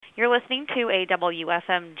You're listening to a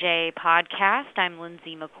WFMJ podcast. I'm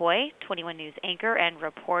Lindsay McCoy, 21 News anchor and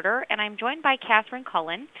reporter, and I'm joined by Catherine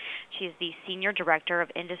Cullen. She is the Senior Director of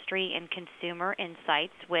Industry and Consumer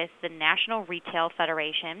Insights with the National Retail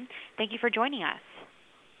Federation. Thank you for joining us.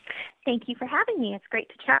 Thank you for having me. It's great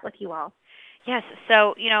to chat with you all. Yes,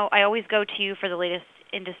 so, I always go to you for the latest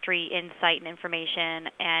industry insight and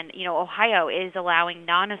information, and, Ohio is allowing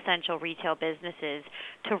non-essential retail businesses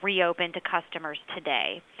to reopen to customers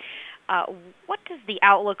today. What does the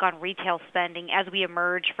outlook on retail spending as we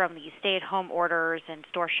emerge from these stay-at-home orders and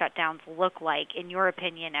store shutdowns look like, in your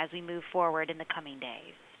opinion, as we move forward in the coming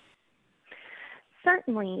days?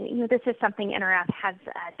 Certainly. This is something NRF has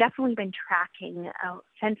definitely been tracking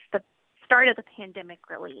since the start of the pandemic,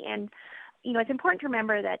 really. And it's important to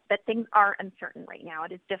remember that things are uncertain right now.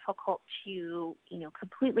 It is difficult to,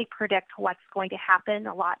 completely predict what's going to happen.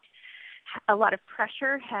 A lot of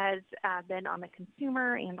pressure has been on the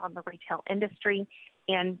consumer and on the retail industry,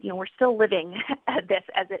 and we're still living this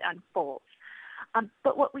as it unfolds.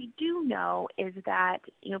 But what we do know is that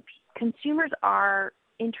consumers are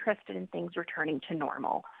interested in things returning to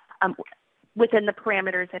normal. Within the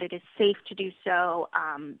parameters that it is safe to do so,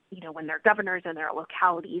 when their governors and their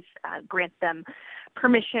localities grant them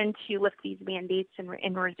permission to lift these mandates and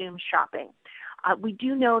resume shopping. We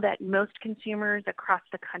do know that most consumers across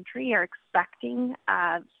the country are expecting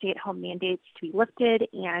stay-at-home mandates to be lifted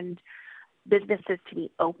and businesses to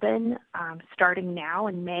be open starting now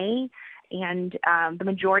in May. And the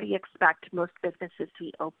majority expect most businesses to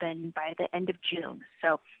be open by the end of June.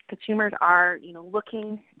 So consumers are,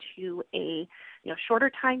 looking to a,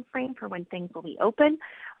 shorter time frame for when things will be open.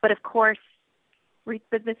 But of course,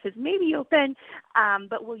 businesses may be open,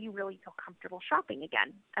 but will you really feel comfortable shopping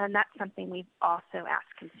again? And that's something we've also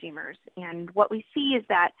asked consumers. And what we see is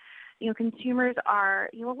that consumers are,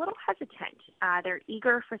 a little hesitant. They're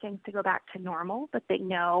eager for things to go back to normal, but they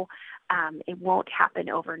know it won't happen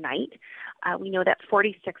overnight. We know that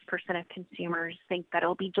 46% of consumers think that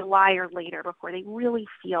it'll be July or later before they really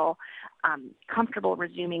feel comfortable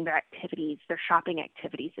resuming their activities, their shopping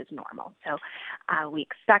activities as normal. So we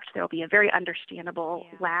expect there'll be a very understandable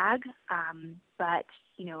lag, but,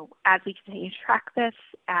 as we continue to track this,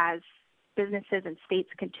 as businesses and states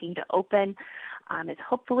continue to open, as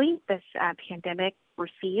hopefully this pandemic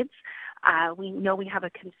recedes, we know we have a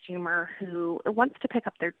consumer who wants to pick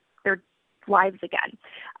up their lives again,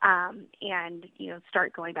 and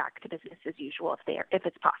start going back to business as usual if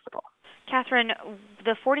it's possible. Catherine,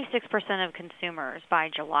 the 46% of consumers by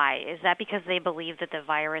July, is that because they believe that the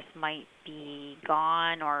virus might be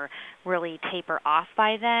gone or really taper off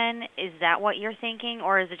by then? Is that what you're thinking,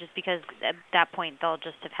 or is it just because at that point they'll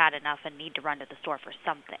just have had enough and need to run to the store for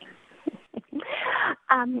something?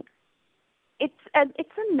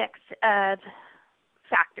 It's a mix of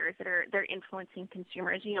factors that are influencing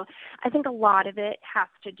consumers. I think a lot of it has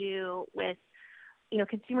to do with,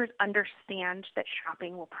 consumers understand that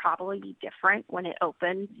shopping will probably be different when it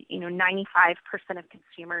opens. 95% of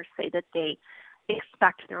consumers say that they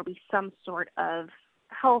expect there will be some sort of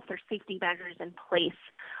health or safety measures in place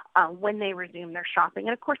when they resume their shopping.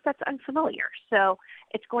 And of course, that's unfamiliar. So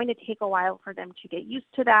it's going to take a while for them to get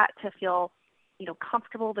used to that, to feel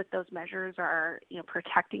comfortable that those measures are,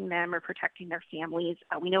 protecting them or protecting their families.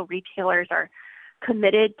 We know retailers are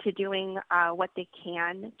committed to doing what they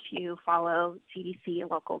can to follow CDC and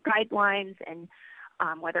local guidelines, and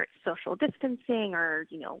whether it's social distancing or,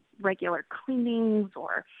 regular cleanings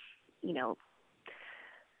or,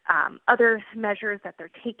 other measures that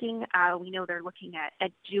they're taking. We know they're looking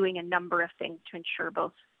at doing a number of things to ensure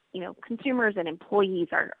both consumers and employees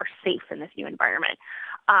are safe in this new environment.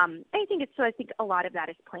 I think a lot of that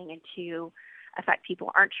is playing into a fact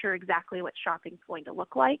people aren't sure exactly what shopping is going to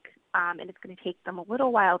look like, and it's going to take them a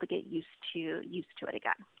little while to get used to it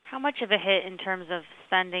again. How much of a hit in terms of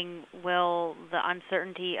spending will the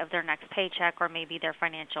uncertainty of their next paycheck or maybe their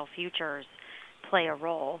financial futures play a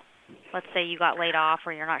role? Let's say you got laid off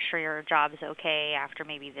or you're not sure your job is okay after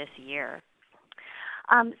maybe this year.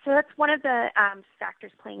 So that's one of the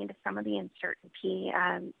factors playing into some of the uncertainty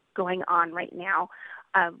going on right now.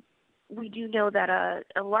 We do know that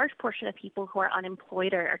a large portion of people who are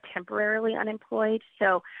unemployed are temporarily unemployed.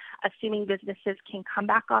 So assuming businesses can come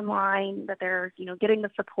back online, that they're getting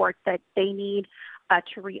the support that they need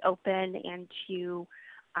to reopen and to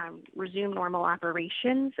resume normal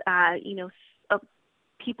operations,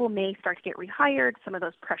 people may start to get rehired. Some of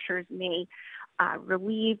those pressures may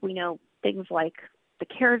relieve. We know things like the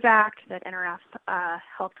CARES Act that NRF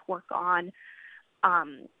helped work on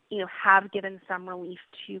have given some relief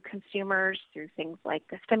to consumers through things like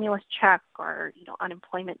a stimulus check or,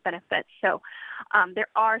 unemployment benefits. So there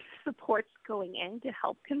are supports going in to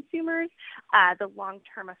help consumers. The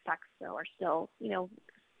long-term effects, though, are still,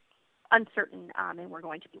 uncertain, and we're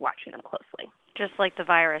going to be watching them closely. Just like the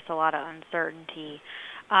virus, a lot of uncertainty.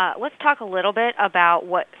 Let's talk a little bit about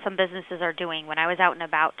what some businesses are doing. When I was out and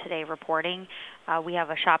about today reporting, we have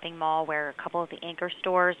a shopping mall where a couple of the anchor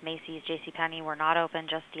stores, Macy's, JCPenney, were not open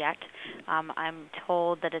just yet. I'm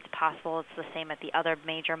told that it's possible it's the same at the other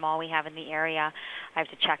major mall we have in the area. I have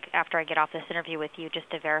to check after I get off this interview with you just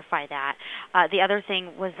to verify that. The other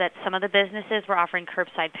thing was that some of the businesses were offering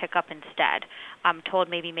curbside pickup instead. I'm told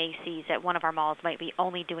maybe Macy's at one of our malls might be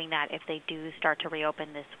only doing that if they do start to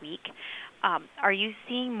reopen this week. Are you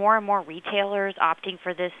seeing more and more retailers opting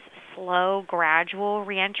for this slow, gradual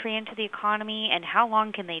reentry into the economy? And how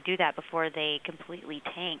long can they do that before they completely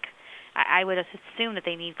tank? I would assume that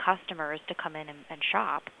they need customers to come in and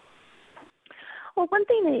shop. Well, one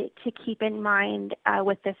thing to keep in mind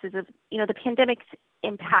with this is, the pandemic's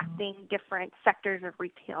impacting different sectors of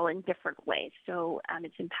retail in different ways. So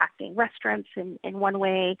it's impacting restaurants in one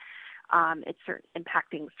way. It's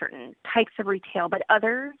impacting certain types of retail, but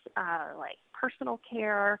others like personal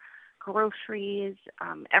care, groceries,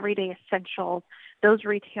 everyday essentials, those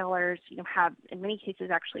retailers, have in many cases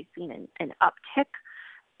actually seen an uptick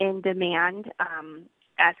in demand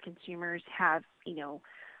as consumers have, have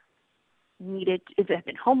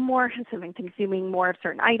been home more, so have been consuming more of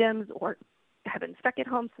certain items, or have been stuck at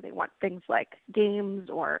home, so they want things like games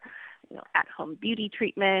or, at-home beauty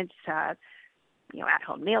treatments,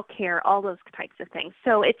 at-home nail care, all those types of things.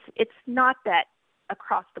 So it's not that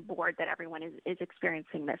across the board that everyone is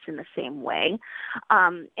experiencing this in the same way.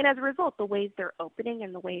 And as a result, the ways they're opening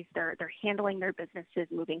and the ways they're handling their businesses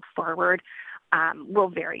moving forward will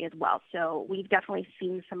vary as well. So we've definitely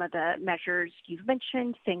seen some of the measures you've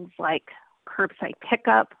mentioned, things like curbside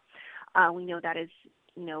pickup. We know that is,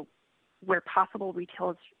 where possible,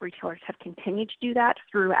 retailers have continued to do that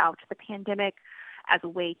throughout the pandemic as a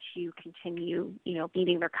way to continue,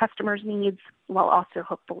 meeting their customers' needs while also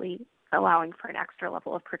hopefully allowing for an extra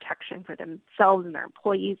level of protection for themselves and their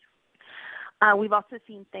employees. We've also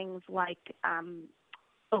seen things like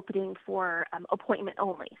opening for appointment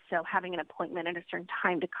only, so having an appointment at a certain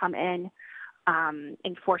time to come in,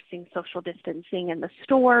 enforcing social distancing in the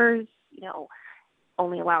stores,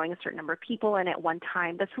 only allowing a certain number of people in at one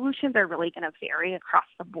time. The solutions are really going to vary across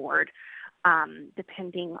the board,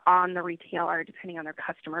 depending on the retailer, depending on their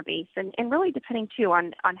customer base, and really depending, too,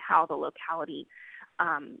 on how the locality,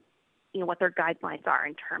 what their guidelines are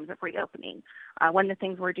in terms of reopening. One of the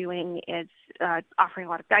things we're doing is offering a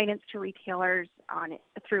lot of guidance to retailers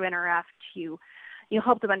through NRF to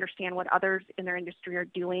help them understand what others in their industry are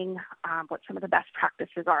doing, what some of the best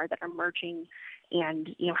practices are that are emerging,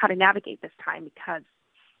 and how to navigate this time, because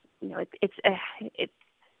it's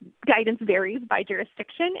guidance varies by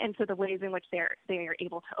jurisdiction, and so the ways in which they are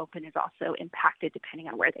able to open is also impacted depending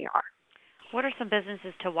on where they are. What are some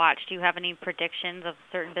businesses to watch? Do you have any predictions of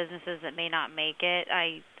certain businesses that may not make it?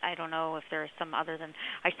 I don't know if there's some other than,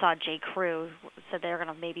 I saw J. Crew said they're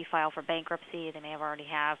going to maybe file for bankruptcy. They may have already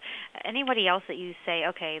have. Anybody else that you say,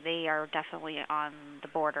 okay, they are definitely on the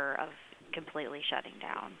border of completely shutting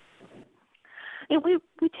down? We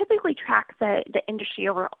typically track the industry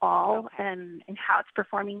overall, and how it's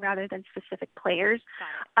performing rather than specific players.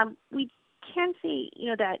 We can see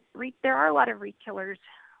that there are a lot of retailers.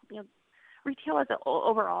 Retail as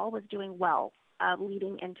overall was doing well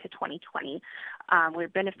leading into 2020. We're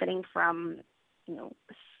benefiting from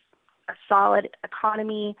a solid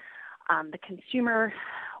economy. The consumer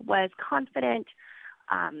was confident.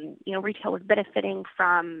 Retail was benefiting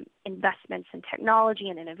from investments in technology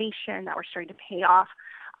and innovation that were starting to pay off.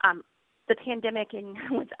 The pandemic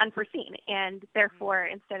was unforeseen, and therefore,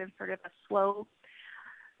 instead of sort of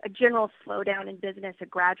a general slowdown in business, a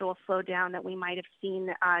gradual slowdown that we might have seen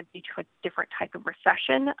due to a different type of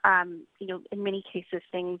recession, in many cases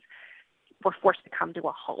things were forced to come to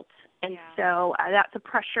a halt. And so that's a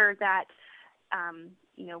pressure that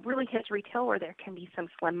really hits retail where there can be some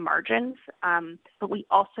slim margins. But we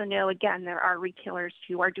also know, again, there are retailers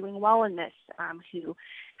who are doing well in this, who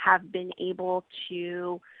have been able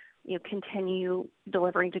to continue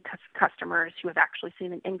delivering to customers who have actually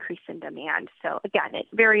seen an increase in demand. So again, it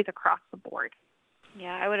varies across the board.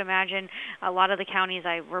 Yeah, I would imagine a lot of the counties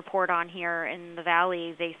I report on here in the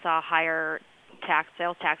Valley, they saw higher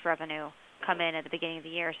sales tax revenue come in at the beginning of the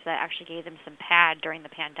year, so that actually gave them some pad during the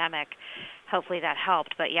pandemic. Hopefully that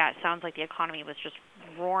helped. But yeah, it sounds like the economy was just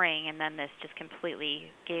roaring, and then this just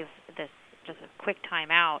completely gave this just a quick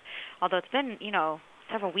time out, although it's been,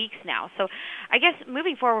 several weeks now. So I guess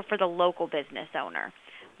moving forward for the local business owner,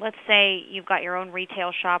 let's say you've got your own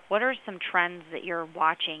retail shop. What are some trends that you're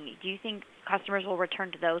watching? Do you think customers will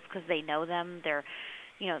return to those because they know them, their,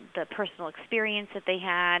 the personal experience that they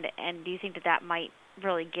had, and do you think that might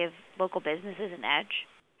really give local businesses an edge?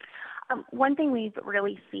 One thing we've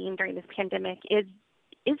really seen during this pandemic is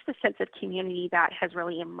the sense of community that has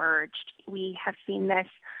really emerged. We have seen this,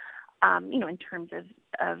 in terms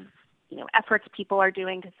of efforts people are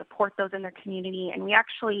doing to support those in their community. And we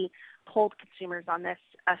actually polled consumers on this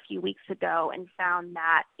a few weeks ago and found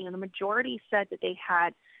that, the majority said that they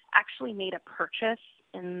had actually made a purchase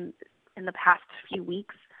in the past few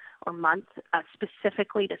weeks or months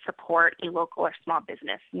specifically to support a local or small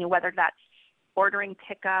business, whether that's ordering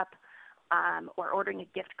pickup, or ordering a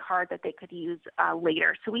gift card that they could use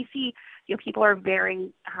later. So we see, people are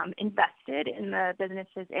very invested in the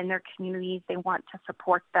businesses in their communities. They want to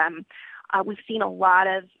support them. We've seen a lot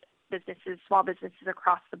of businesses, small businesses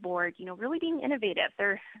across the board, really being innovative.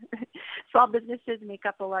 Small businesses make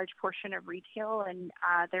up a large portion of retail, and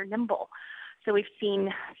they're nimble. So we've seen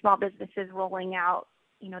small businesses rolling out,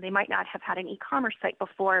 they might not have had an e-commerce site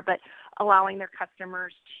before, but allowing their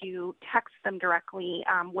customers to text them directly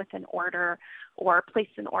with an order or place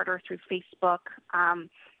an order through Facebook,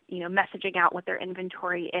 messaging out what their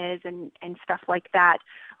inventory is and stuff like that.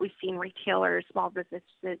 We've seen retailers, small businesses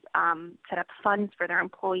set up funds for their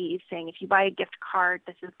employees saying, if you buy a gift card,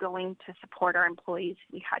 this is going to support our employees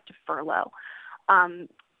we had to furlough.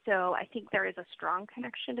 So I think there is a strong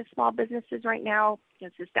connection to small businesses right now.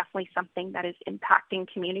 This is definitely something that is impacting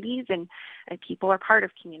communities, and people are part of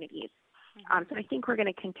communities. So I think we're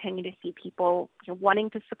going to continue to see people wanting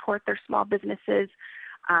to support their small businesses.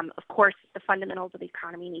 Of course, the fundamentals of the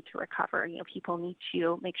economy need to recover. People need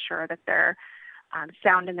to make sure that they're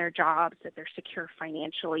sound in their jobs, that they're secure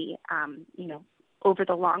financially, over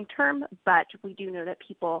the long term. But we do know that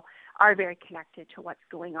people are very connected to what's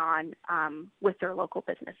going on with their local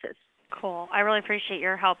businesses. Cool. I really appreciate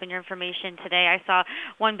your help and your information today. I saw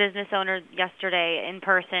one business owner yesterday in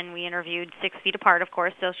person. We interviewed 6 feet apart, of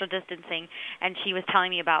course, social distancing, and she was telling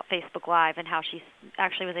me about Facebook Live and how she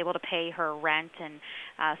actually was able to pay her rent and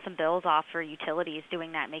some bills off for utilities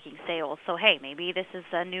doing that, making sales. So, hey, maybe this is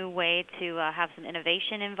a new way to have some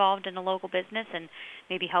innovation involved in a local business and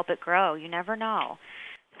maybe help it grow. You never know.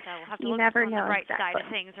 So we'll have to look on the bright side of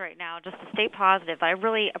things right now, just to stay positive. I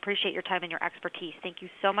really appreciate your time and your expertise. Thank you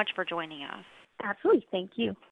so much for joining us. Absolutely. Thank you.